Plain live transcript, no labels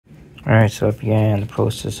Alright, so I began the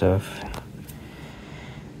process of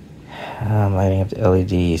lighting up the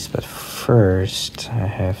LEDs, but first I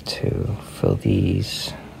have to fill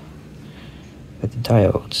these with the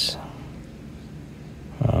diodes.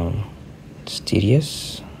 It's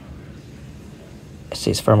tedious.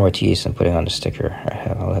 It's far more tedious than putting on the sticker,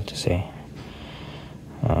 I'll have to say.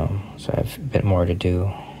 So I have a bit more to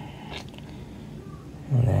do.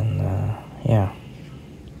 And then, yeah.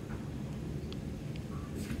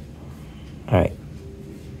 Alright.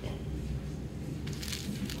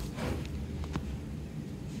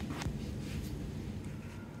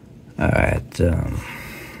 Alright,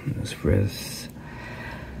 this with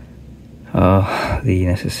the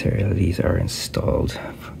necessary LEDs are installed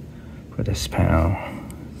for this panel.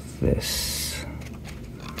 This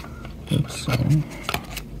one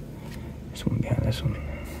behind this one.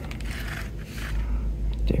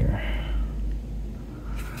 There.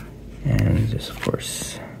 And this, of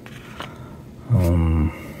course.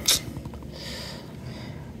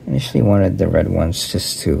 Initially wanted the red ones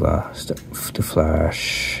just to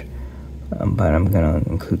flash, but I'm gonna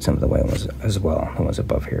include some of the white ones as well, the ones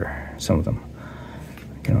above here, some of them.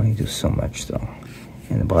 I can only do so much though.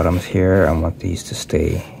 In the bottoms here, I want these to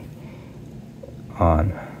stay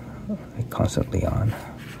on, like constantly on.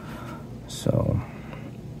 So,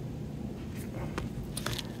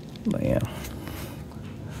 but yeah.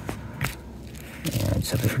 I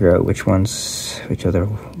just have to figure out which other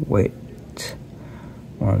white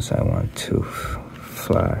ones I want to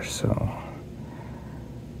flash. So,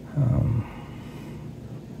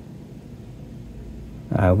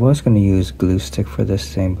 I was going to use glue stick for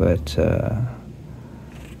this thing, but I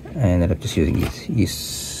ended up just using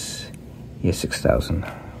ES6000.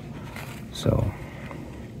 So,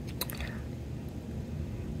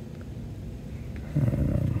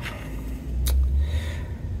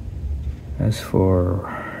 as for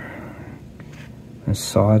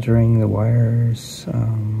soldering the wires,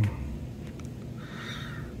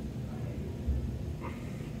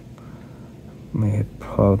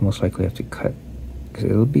 most likely have to cut, because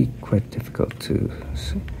it'll be quite difficult to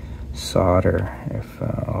solder if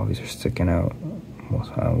all these are sticking out.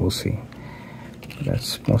 We'll see. But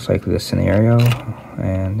that's most likely the scenario,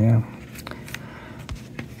 and yeah.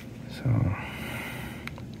 So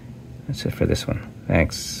that's it for this one.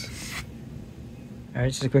 Thanks.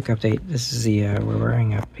 Alright, just a quick update. This is the we're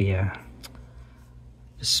wiring up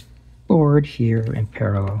this board here in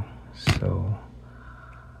parallel. So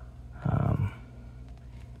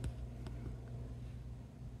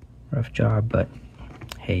rough job, but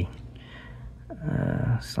hey,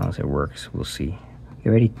 as long as it works, we'll see. We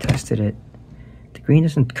already tested it. The green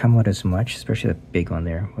doesn't come out as much, especially the big one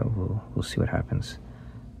there, but we'll see what happens.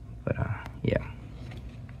 But yeah.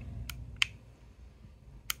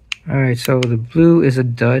 Alright, so the blue is a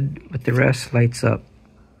dud, but the rest lights up.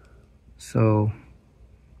 So,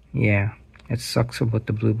 yeah, it sucks about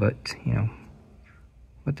the blue, but, you know,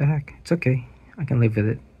 what the heck? It's okay. I can live with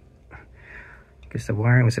it. Because the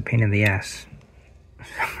wiring was a pain in the ass.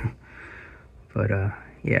 But,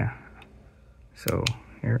 yeah. So,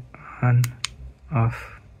 here, on,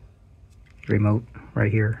 off, remote,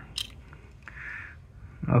 right here.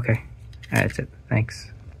 Okay, that's it.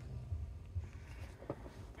 Thanks.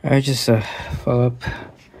 Alright, just follow up.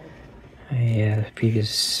 The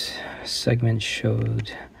previous segment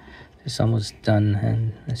showed it's almost done,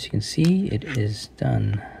 and as you can see, it is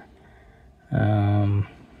done.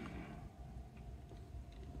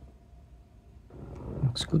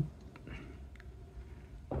 Looks good.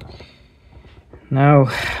 Now,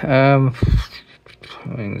 what am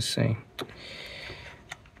I going to say? In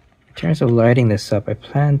terms of lighting this up, I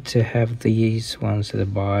plan to have these ones at the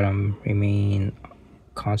bottom remain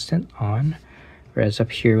constant on, whereas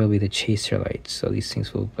up here will be the chaser lights, so these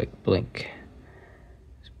things will like blink,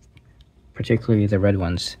 particularly the red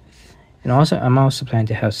ones. And also I'm also planning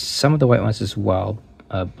to have some of the white ones as well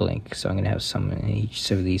blink, so I'm going to have some in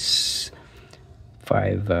each of these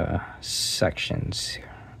 5 sections.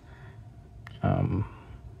 Some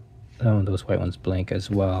of those white ones blink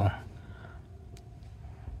as well.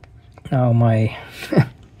 Now my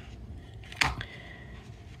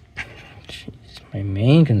my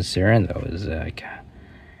main concern though is like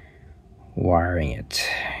wiring it.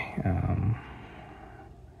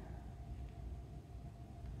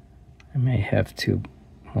 I may have to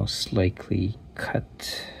most likely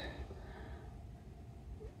cut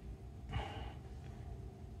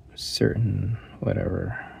certain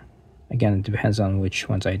whatever. Again, it depends on which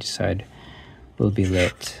ones I decide will be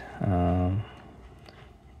lit. Trying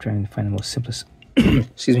to find the most simplest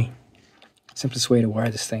excuse me, simplest way to wire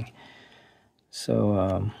this thing.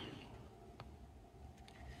 So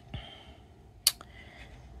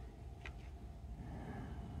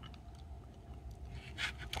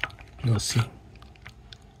We'll see.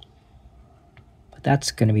 But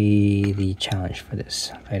that's going to be the challenge for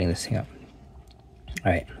this, lighting this thing up.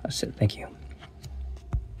 All right, that's it. Thank you.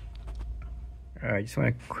 I just want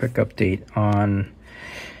a quick update on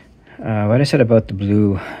what I said about the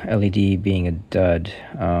blue LED being a dud.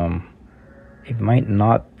 It might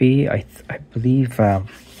not be. I believe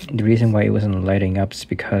the reason why it wasn't lighting up is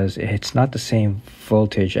because it's not the same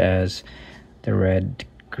voltage as the red,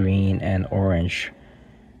 green, and orange.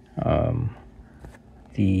 What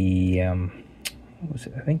was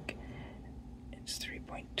it? I think it's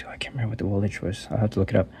 3.2. I can't remember what the voltage was. I'll have to look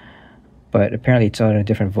it up. But apparently it's on a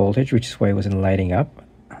different voltage, which is why it wasn't lighting up.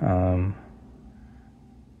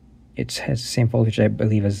 It has the same voltage, I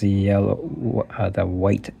believe, as the the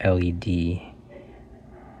white LED.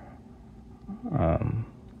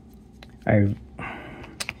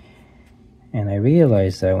 I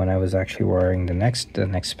realized that when I was actually wiring the next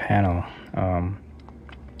panel, I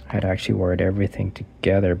had actually wired everything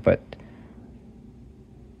together, but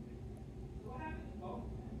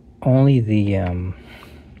only the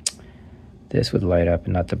this would light up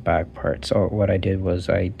and not the back part. So what I did was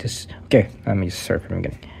okay, let me start from the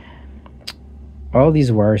beginning. All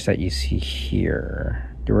these wires that you see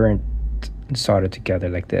here, they weren't soldered together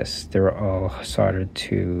like this. They were all soldered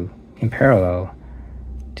in parallel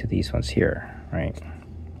to these ones here, right?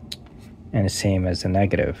 And the same as the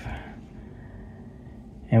negative.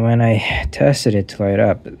 And when I tested it to light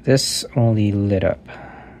up, this only lit up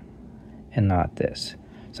and not this.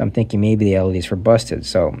 So I'm thinking maybe the LEDs were busted.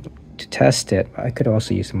 So to test it, I could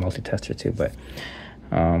also use a multi-tester too, but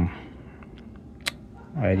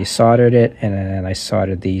I desoldered it, and then I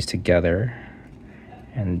soldered these together,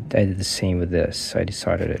 and I did the same with this. I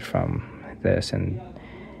desoldered it from this, and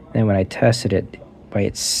then when I tested it by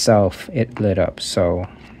itself, it lit up. So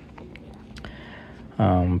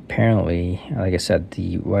apparently, like I said,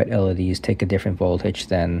 the white LEDs take a different voltage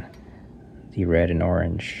than the red and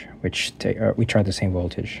orange, which we tried the same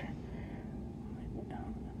voltage.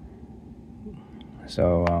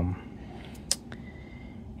 So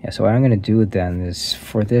yeah, so what I'm going to do then is,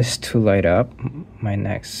 for this to light up, my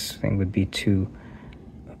next thing would be to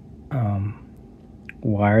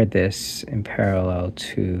wire this in parallel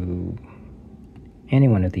to any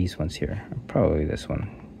one of these ones here. Probably this one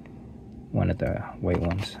of the white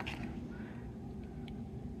ones.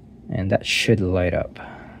 And that should light up.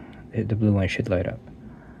 The blue one should light up,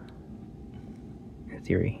 in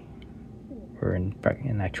theory, or in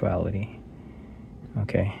actuality.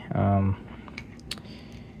 Okay.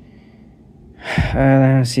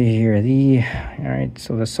 Let's see here. All right.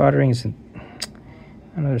 So the soldering is.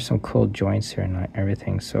 I know there's some cold joints here and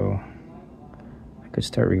everything, so I could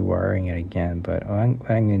start rewiring it again. But what I'm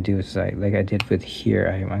going to do is, like I did with here,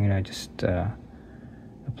 I'm going to just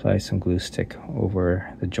apply some glue stick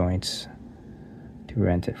over the joints to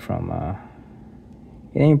prevent it from.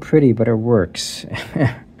 It ain't pretty, but it works.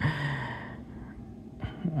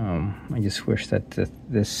 I just wish that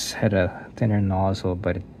this had a thinner nozzle,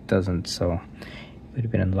 but it doesn't, so it would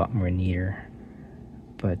have been a lot more neater.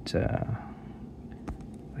 But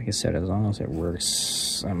like I said, as long as it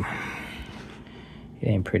works, it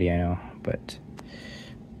ain't pretty, I know, but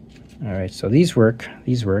all right. So these work.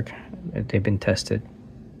 They've been tested.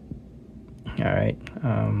 All right.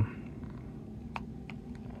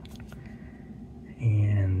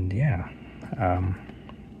 And yeah.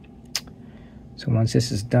 So once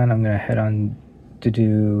this is done, I'm gonna head on to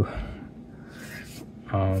do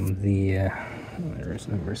where's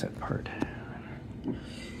that part?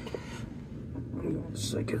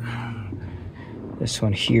 It's like this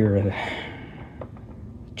one here, the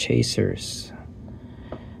chasers.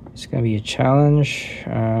 It's gonna be a challenge.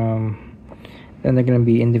 Then they're gonna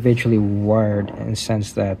be individually wired, in the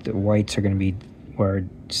sense that the whites are gonna be wired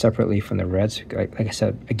separately from the reds. Like I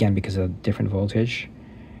said, again, because of different voltage.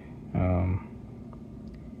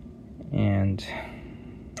 And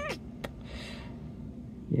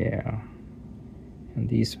yeah, and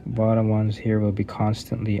these bottom ones here will be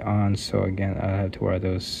constantly on, so again, I have to wire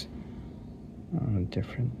those on a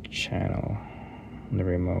different channel on the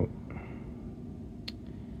remote.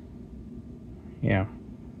 Yeah,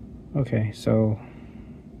 okay, so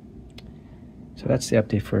that's the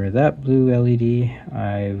update for that blue LED.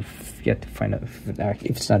 I've yet to find out if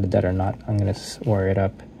it's not a dud or not. I'm gonna wire it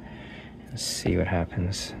up and see what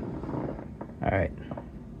happens. All right,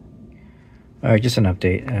 just an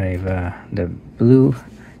update. The blue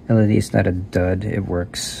LED is not a dud. It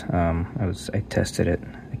works. I tested it.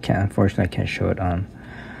 Unfortunately, I can't show it on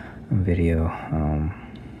video.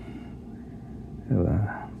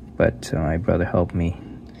 But my brother helped me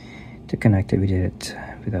to connect it. We did it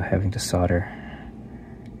without having to solder,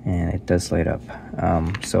 and it does light up.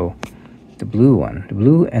 So the blue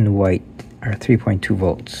and white are 3.2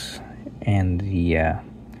 volts, and the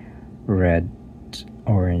red,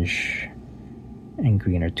 orange, and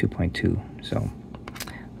green are 2.2. So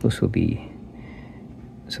those will be,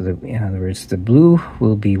 so in other words, the blue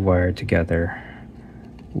will be wired together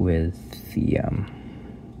with the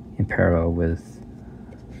in parallel with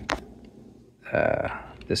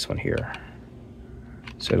this one here.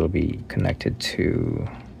 So it'll be connected to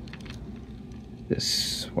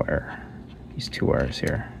this wire, these two wires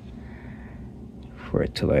here, for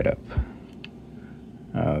it to light up.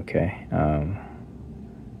 Okay.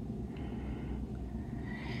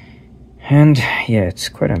 And yeah, it's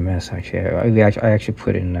quite a mess actually. I actually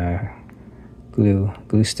put in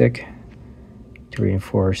glue stick to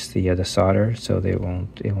reinforce the solder, so it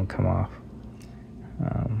won't come off.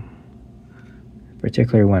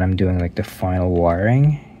 Particularly when I'm doing like the final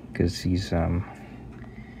wiring, because these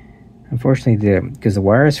unfortunately because the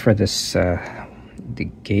wires for this the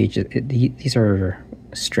gauge, these are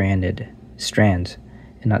strands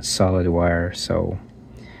and not solid wire, so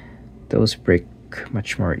those break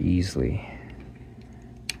much more easily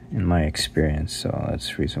in my experience. So that's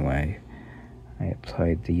the reason why I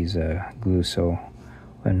applied these glue, so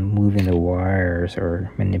when moving the wires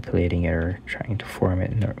or manipulating it or trying to form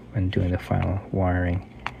it when doing the final wiring,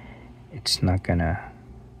 it's not gonna,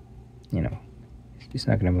 it's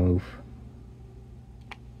not gonna move.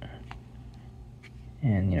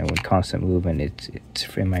 And with constant movement, it's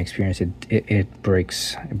in my experience, it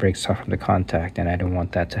breaks off from the contact, and I don't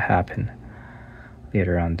want that to happen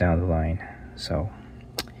later on down the line. So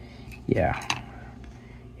yeah,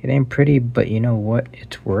 it ain't pretty, but you know what,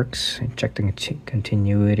 it works. I checked the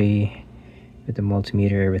continuity with the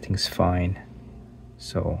multimeter, everything's fine.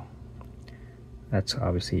 So that's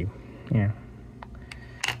obviously,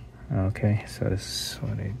 okay. So this is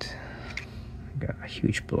what I got, a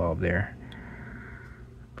huge blob there,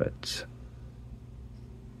 but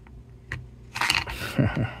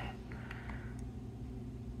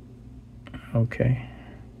okay.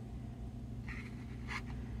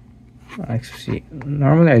 Actually,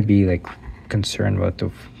 normally I'd be like concerned about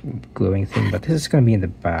the gluing thing, but this is going to be in the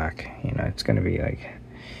back. It's going to be like,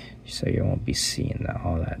 so you won't be seeing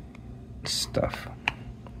all that stuff.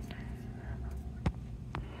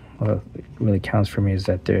 What really counts for me is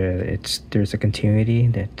that there's a continuity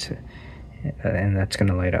and that's going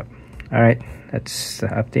to light up. All right, that's the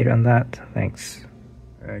update on that. Thanks.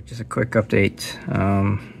 All right, just a quick update.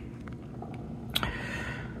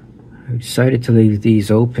 I decided to leave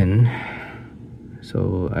these open,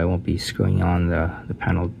 so I won't be screwing on the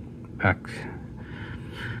panel back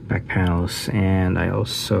panels, and I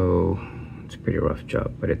also, it's a pretty rough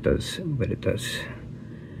job, but it does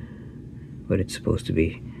what it's supposed to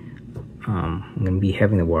be. I'm going to be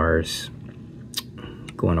having the wires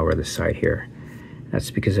going over the side here.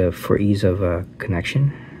 That's because for ease of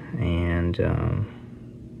connection, and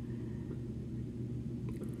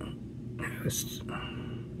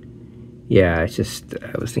yeah, it's just,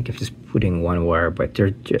 I was thinking of just putting one wire, but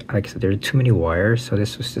like I said, there are too many wires, so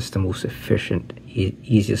this was just the most efficient,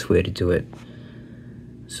 easiest way to do it.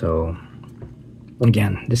 So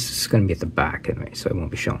again, this is going to be at the back anyway, so it won't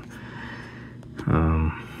be shown.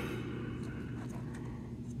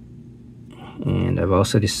 And I've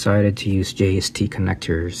also decided to use JST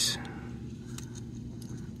connectors.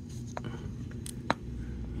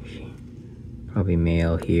 Probably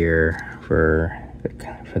male here for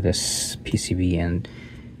this PCB, and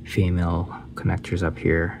female connectors up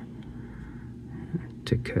here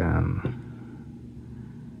to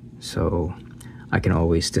so I can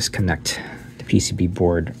always disconnect the PCB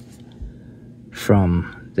board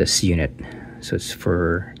from this unit. So it's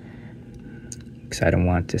for, because I didn't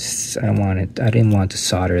want to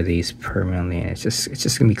solder these permanently, and it's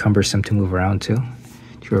just gonna be cumbersome to move around to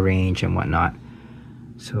arrange and whatnot.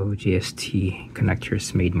 So JST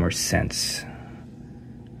connectors made more sense.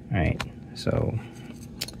 All right, so,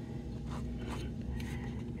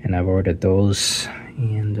 and I've ordered those,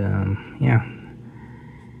 and yeah.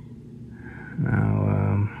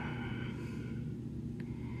 Now,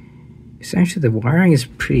 essentially the wiring is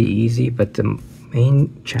pretty easy, but the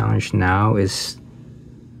main challenge now is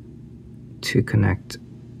to connect,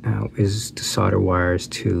 is to solder wires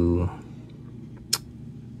to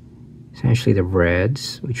essentially the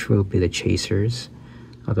reds, which will be the chasers.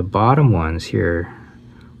 The bottom ones here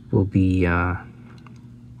will be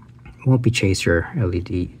won't be chaser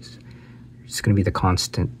LEDs. It's going to be the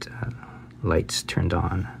constant lights turned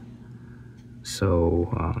on. So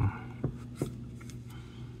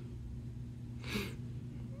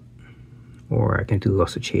or I can do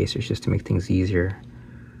also chasers just to make things easier.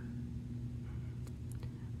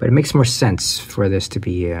 but it makes more sense for this to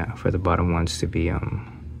be for the bottom ones to be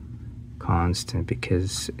constant,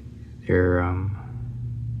 because they're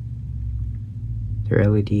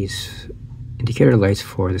LEDs, indicator lights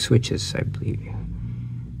for the switches, I believe.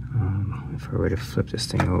 If I were to flip this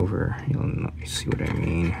thing over, you'll see what I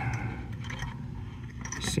mean.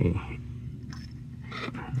 See,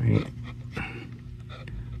 right?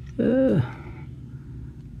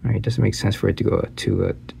 Right, it doesn't make sense for it to go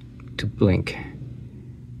to blink.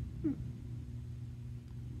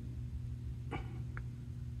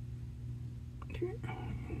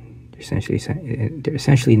 They're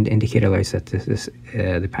essentially indicator lights that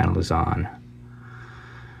the panel is on.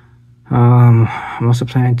 I'm also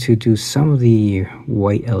planning to do some of the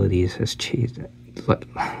white LEDs as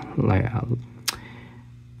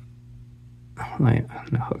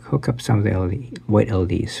hook up some of the white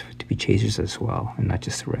LEDs to be chasers as well, and not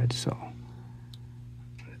just the red. So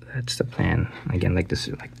that's the plan. Again, like this,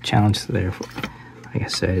 like the challenge there, like I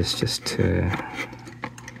said, is just to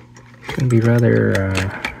it's gonna be rather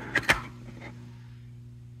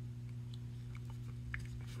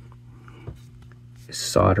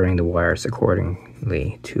soldering the wires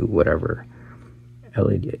accordingly to whatever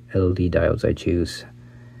LED diodes I choose.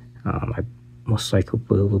 I most likely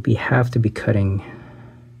will have to be cutting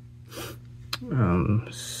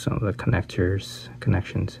some of the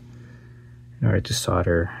connections in order to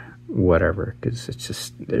solder whatever, because it's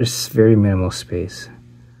just there's very minimal space.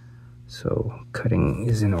 So cutting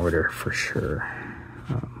is in order for sure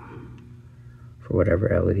for whatever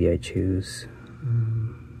LED I choose.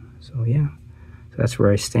 So yeah. So that's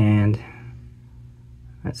where I stand.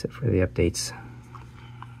 That's it for the updates.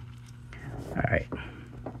 All right.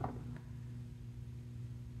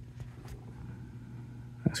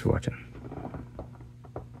 Thanks for watching.